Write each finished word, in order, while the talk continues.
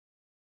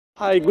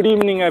Hi, good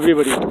evening,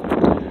 everybody.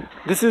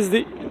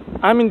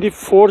 I'm in the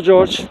Fort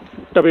George,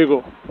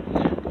 Tobago.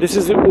 This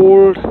is the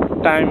old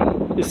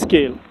time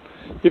scale.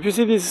 If you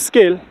see this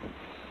scale,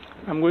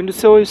 I'm going to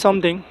show you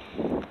something.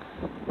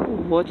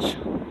 Watch.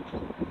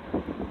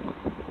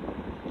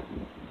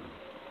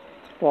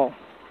 Wow.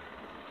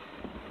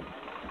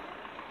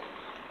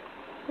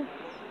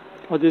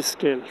 All these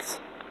scales.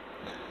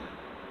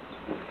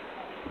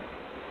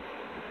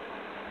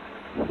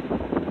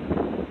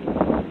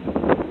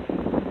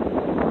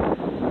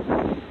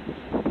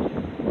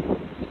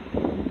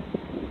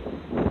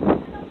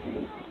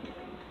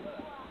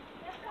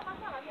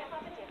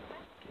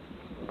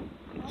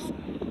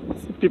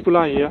 People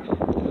are here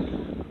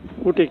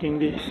who taking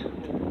the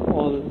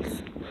all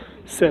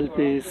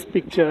selfies,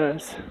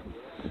 pictures.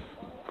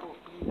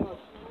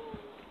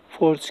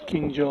 Fort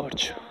King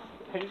George.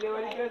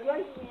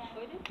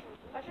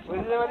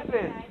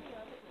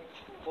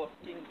 Fort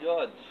King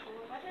George.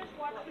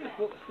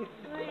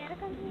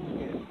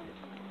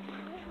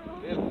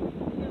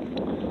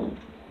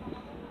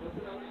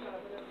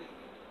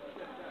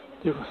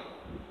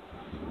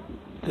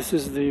 This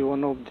is the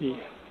one of the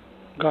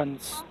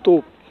guns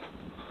top.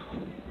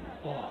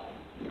 Wow.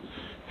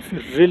 If you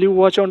really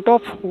watch on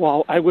top,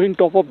 wow, I'm going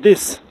top of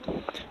this.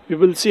 You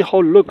will see how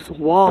it looks.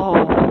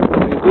 Wow,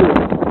 very good.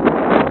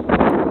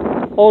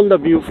 All the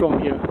view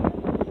from here.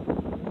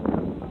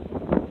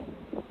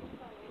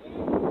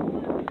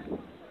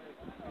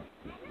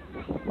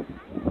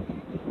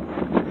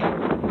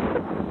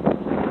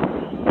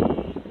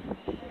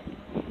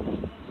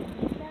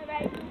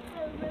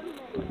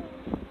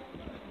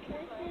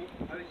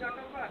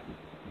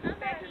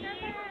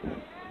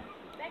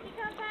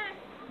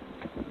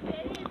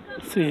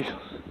 See,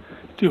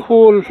 the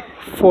whole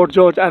Fort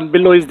George, and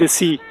below is the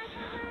sea.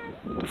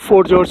 The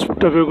Fort George,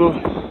 Tobago.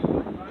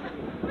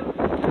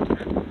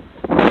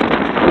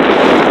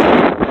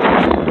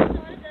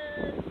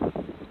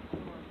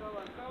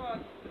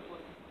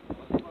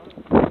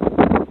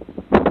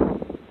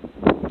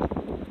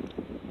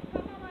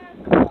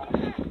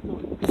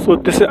 So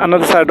this is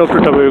another side of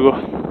the Tobago.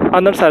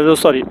 Another side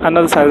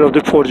of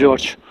the Fort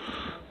George.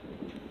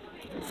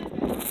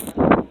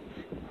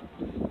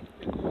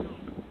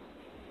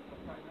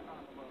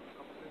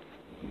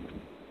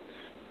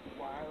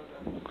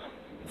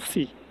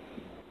 See.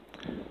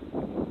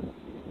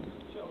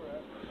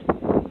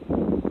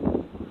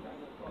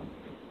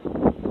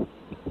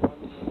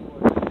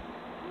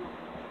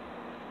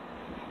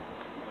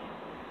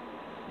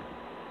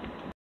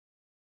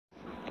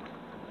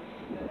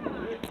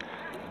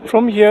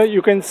 From here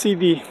you can see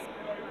the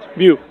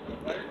view,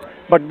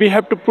 but we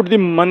have to put the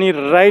money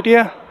right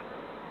here,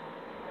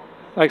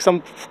 like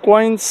some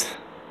coins,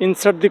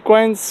 insert the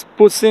coins,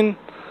 push in,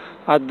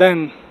 and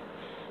then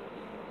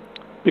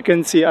we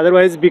can see.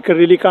 Otherwise we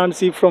really can't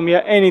see from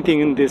here anything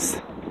in this.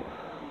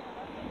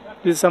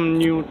 This is some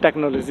new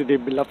technology they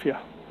built up here.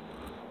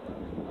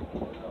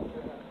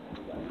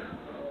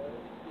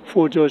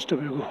 Fort George,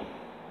 Tobago.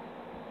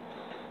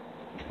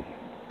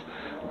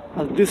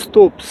 These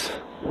stops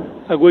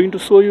are going to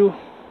show you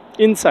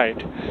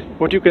inside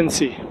what you can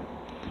see.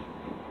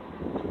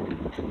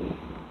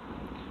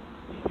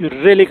 You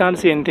really can't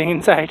see anything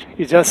inside.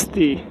 You just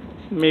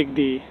make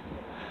these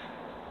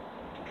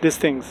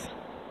things.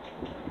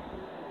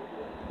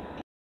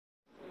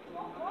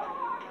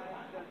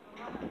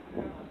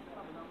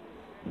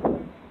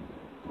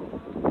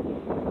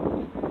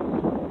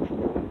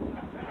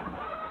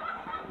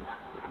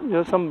 There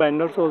are some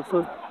vendors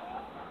also.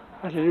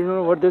 I really don't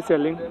know what they're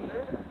selling.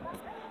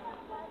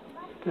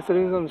 They're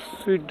selling some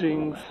sweet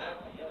drinks,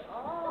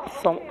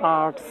 some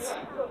art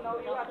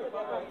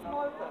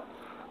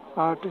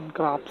and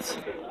crafts.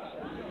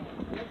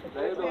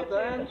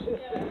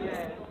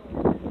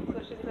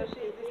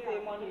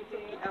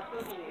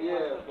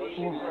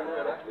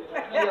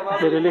 Oh,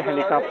 they really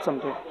handicraft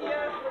something.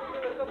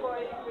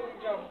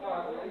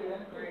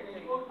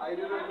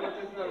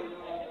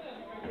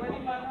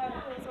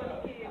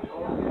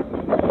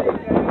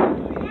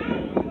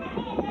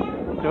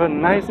 There are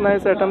nice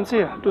items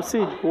here to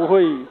see.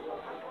 Oh,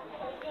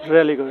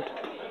 really good.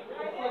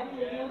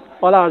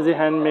 All are the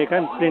handmade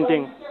and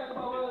printing.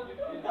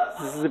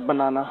 This is a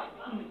banana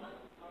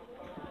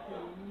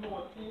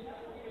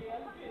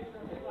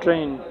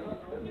train.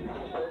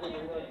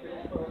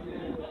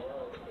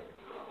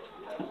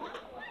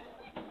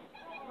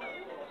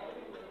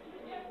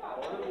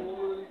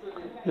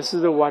 This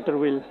is the water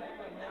wheel.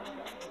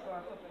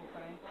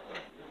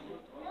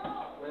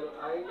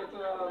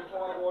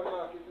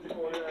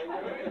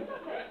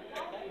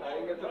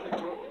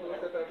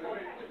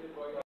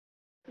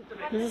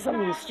 This is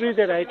some history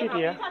they write it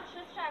here.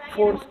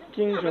 Fort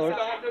King George.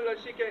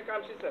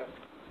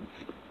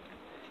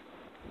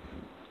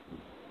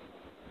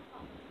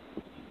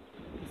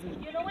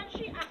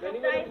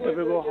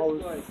 Tobago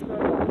House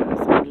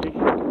Assembly.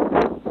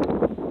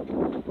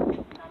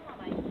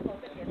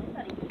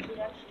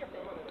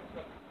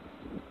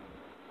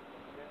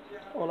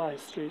 All our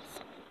histories.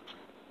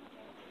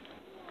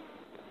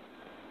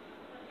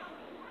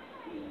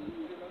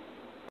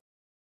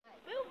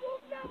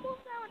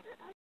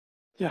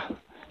 Yeah.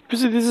 You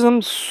see, this is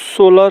some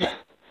solar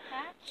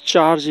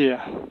charge here.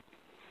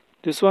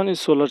 This one is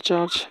solar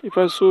charge. If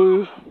I show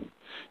you,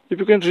 if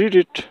you can read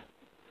it,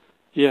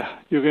 yeah,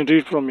 you can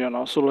read from here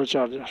now. Solar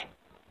charger.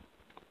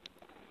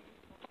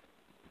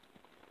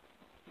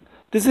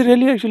 This is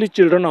really actually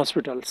children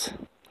hospitals.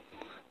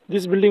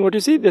 This building, what you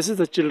see, this is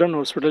the children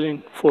hospital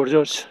in Fort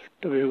George,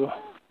 Tobago.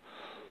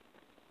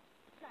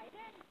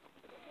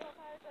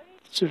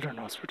 Children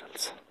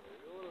hospitals.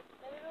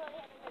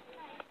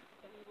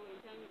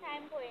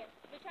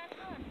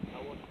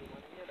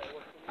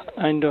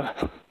 And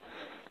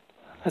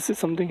I see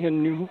something here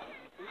new.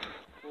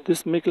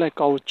 This make like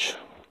couch.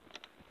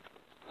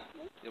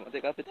 You want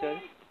to take a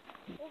picture?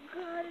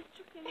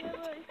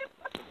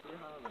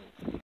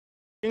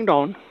 Going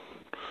down,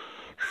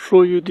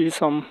 show you the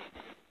some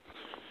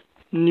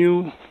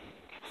new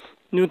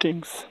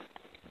things.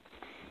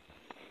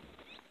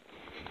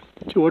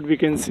 So what we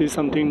can see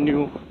something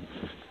new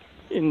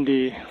in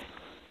the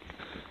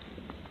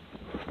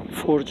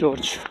Fort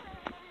George.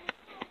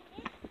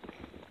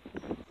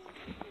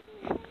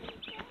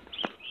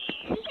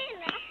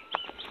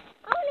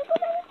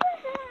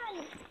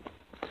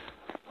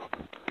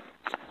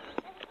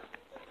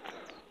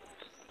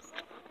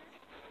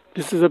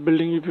 This is a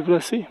building you people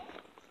see.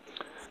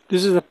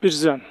 This is a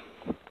prison.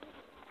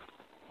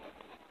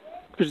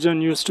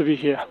 Prison used to be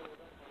here.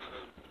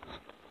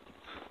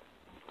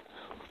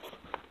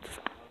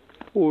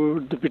 Oh,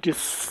 the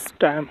British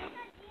time.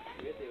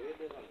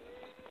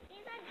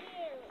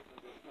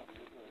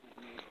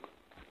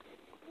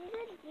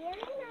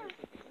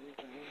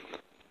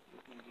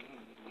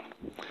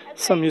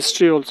 Some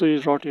history also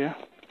is wrought here.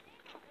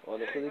 Oh,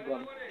 look at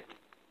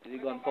the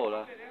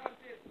gunpowder.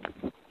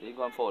 The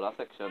gunpowder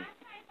section.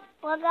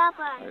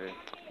 Okay.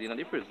 These are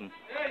the prison.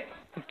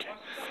 Okay.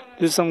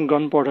 This is some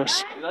gunpowder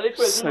These are the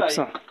prison,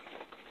 section. right?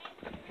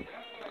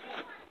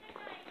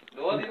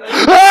 No, these are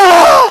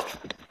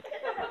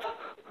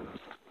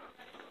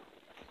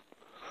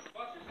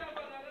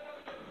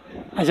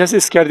I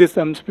just scared these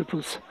some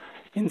people.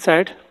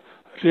 Inside,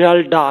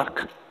 real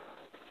dark.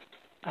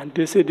 And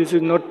they say this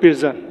is not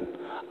prison.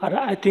 Or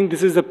I think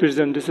this is the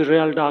prison. This is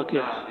real dark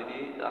here.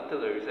 the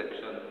artillery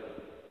section.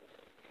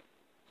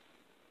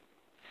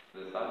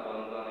 The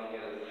shotguns on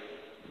here.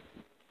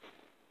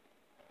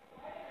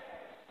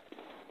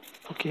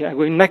 Okay, I'm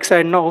going next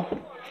side now.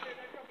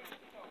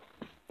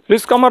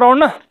 Please come around.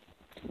 Na?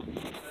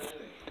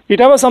 It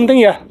have something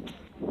here.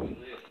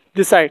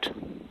 This side.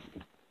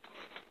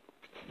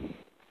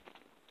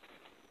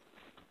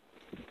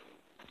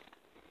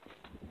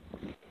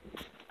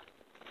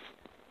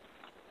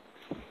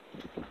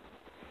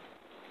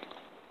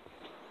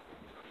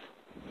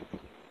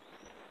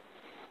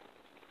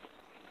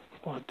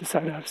 Oh, this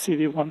side I see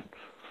the one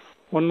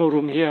more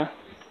room here.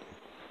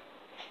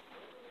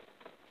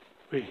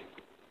 Wait.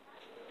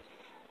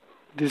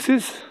 This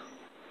is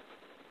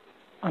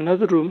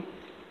another room.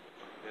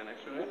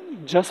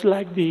 Just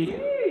like the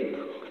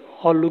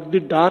hall look the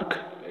dark.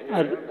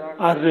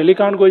 I really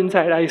can't go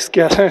inside. I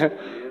scared.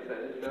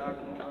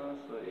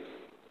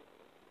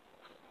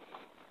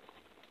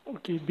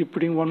 Okay, be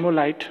putting one more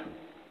light.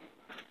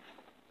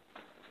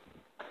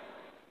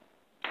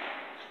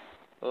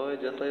 Oh,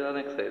 just like the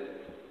next side.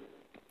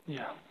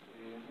 Yeah.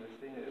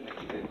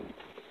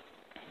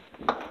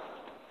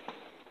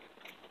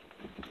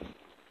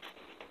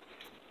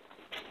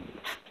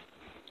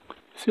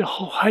 See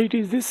how height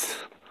is this?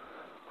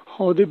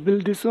 How they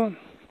build this one?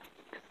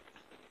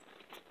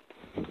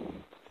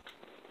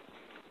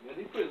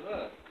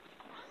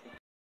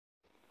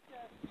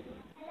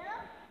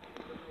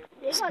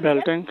 It's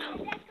bell tank.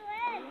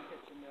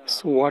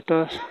 So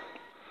water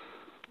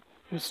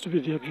used to be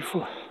there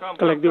before.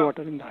 Collect the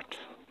water in that.